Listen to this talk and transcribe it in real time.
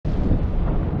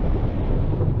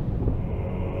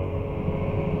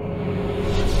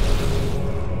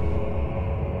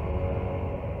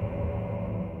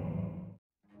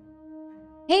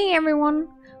Hey everyone!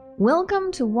 Welcome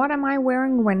to What Am I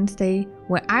Wearing Wednesday,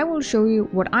 where I will show you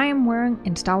what I am wearing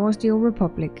in Star Wars The Old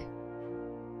Republic.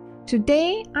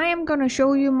 Today I am gonna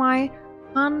show you my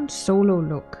Han Solo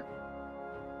look.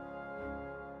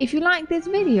 If you like this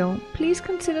video, please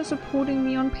consider supporting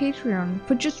me on Patreon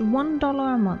for just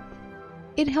 $1 a month.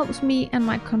 It helps me and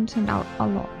my content out a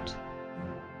lot.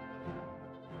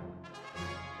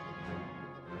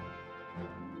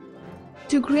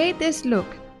 To create this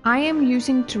look, I am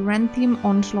using Terranthium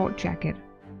Onslaught Jacket.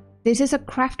 This is a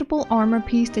craftable armor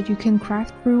piece that you can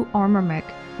craft through Armor Mech,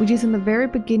 which is in the very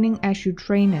beginning as you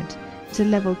train it. It's a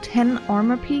level 10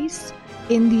 armor piece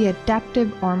in the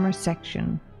adaptive armor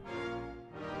section.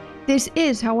 This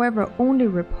is, however, only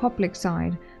Republic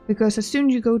side, because as soon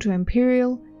as you go to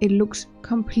Imperial, it looks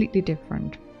completely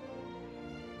different.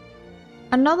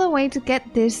 Another way to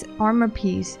get this armor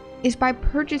piece is by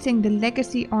purchasing the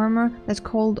legacy armor that's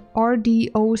called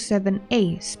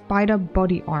RD07A Spider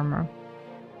Body Armor.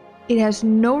 It has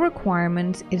no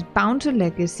requirements, it's bound to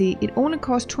legacy, it only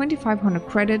costs 2500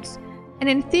 credits, and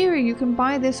in theory you can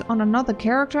buy this on another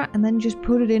character and then just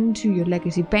put it into your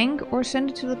legacy bank or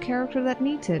send it to the character that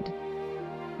needs it.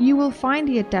 You will find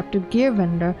the adaptive gear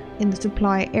vendor in the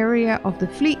supply area of the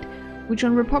fleet, which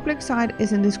on Republic side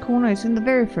is in this corner, it's in the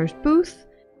very first booth.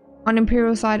 On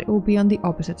Imperial side, it will be on the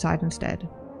opposite side instead.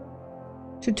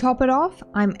 To top it off,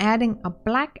 I'm adding a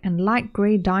black and light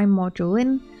grey dye module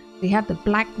in. They have the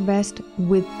black vest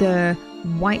with the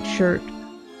white shirt,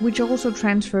 which also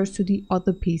transfers to the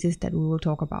other pieces that we will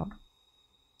talk about.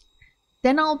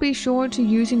 Then I'll be sure to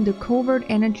using the covert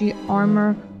energy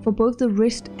armor for both the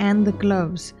wrist and the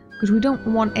gloves, because we don't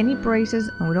want any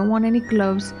braces and we don't want any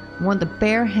gloves. We want the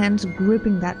bare hands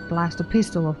gripping that blaster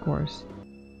pistol, of course.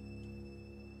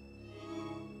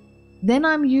 Then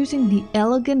I'm using the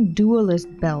Elegant Duelist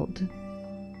belt.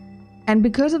 And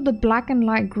because of the black and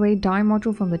light grey dye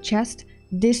module from the chest,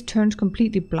 this turns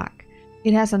completely black.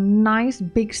 It has a nice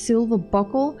big silver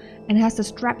buckle and has the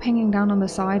strap hanging down on the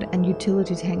side and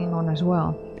utilities hanging on as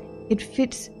well. It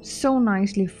fits so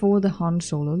nicely for the Han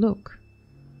Solo look.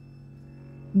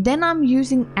 Then I'm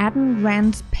using Adden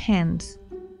Rand's pants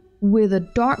with a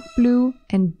dark blue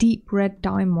and deep red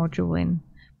dye module in,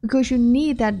 because you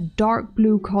need that dark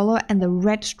blue color and the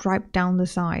red stripe down the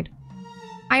side.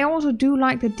 I also do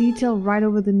like the detail right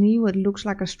over the knee where it looks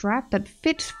like a strap that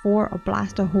fits for a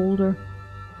blaster holder.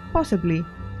 Possibly.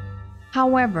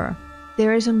 However,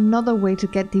 there is another way to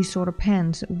get these sort of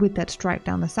pants with that stripe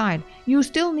down the side. You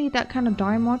still need that kind of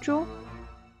dye module,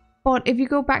 but if you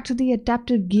go back to the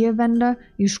adaptive gear vendor,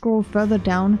 you scroll further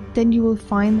down, then you will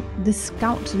find the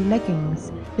Scout's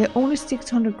leggings. They're only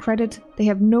 600 credits, they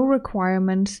have no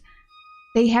requirements.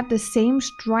 They have the same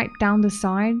stripe down the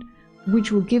side,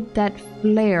 which will give that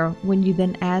flair when you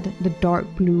then add the dark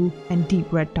blue and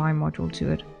deep red dye module to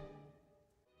it.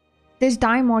 This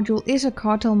dye module is a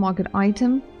cartel market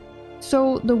item,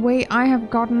 so the way I have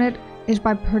gotten it is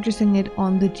by purchasing it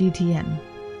on the GTN.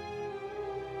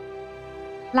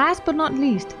 Last but not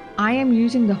least, I am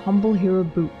using the Humble Hero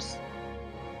boots.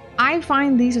 I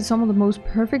find these are some of the most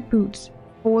perfect boots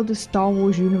for the Star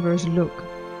Wars universe look.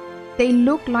 They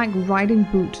look like riding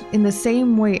boots in the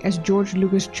same way as George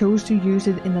Lucas chose to use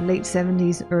it in the late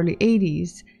 70s, early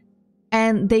 80s.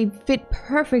 And they fit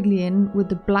perfectly in with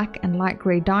the black and light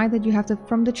grey dye that you have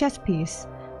from the chest piece.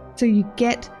 So you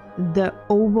get the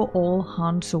overall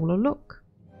Han Solo look.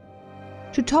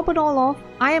 To top it all off,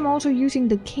 I am also using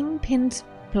the Kingpin's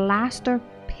blaster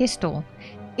pistol.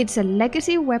 It's a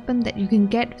legacy weapon that you can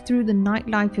get through the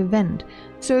nightlife event,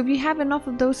 so if you have enough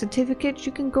of those certificates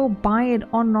you can go buy it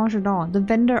on Nar Shaddaa. The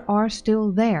vendor are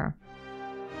still there.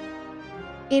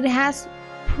 It has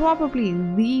probably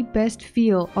the best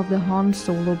feel of the Han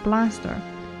Solo blaster,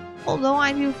 although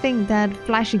I do think that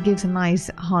Flashy gives a nice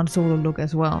Han Solo look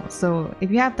as well, so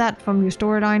if you have that from your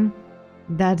storyline,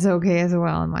 that's okay as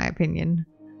well in my opinion.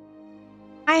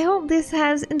 I hope this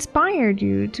has inspired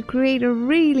you to create a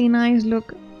really nice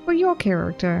look for your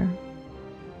character.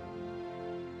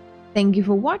 Thank you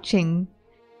for watching.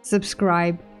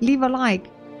 Subscribe, leave a like,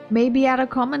 maybe add a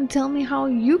comment, tell me how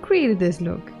you created this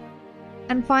look.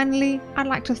 And finally, I'd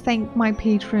like to thank my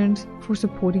patrons for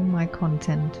supporting my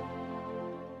content.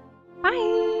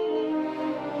 Bye!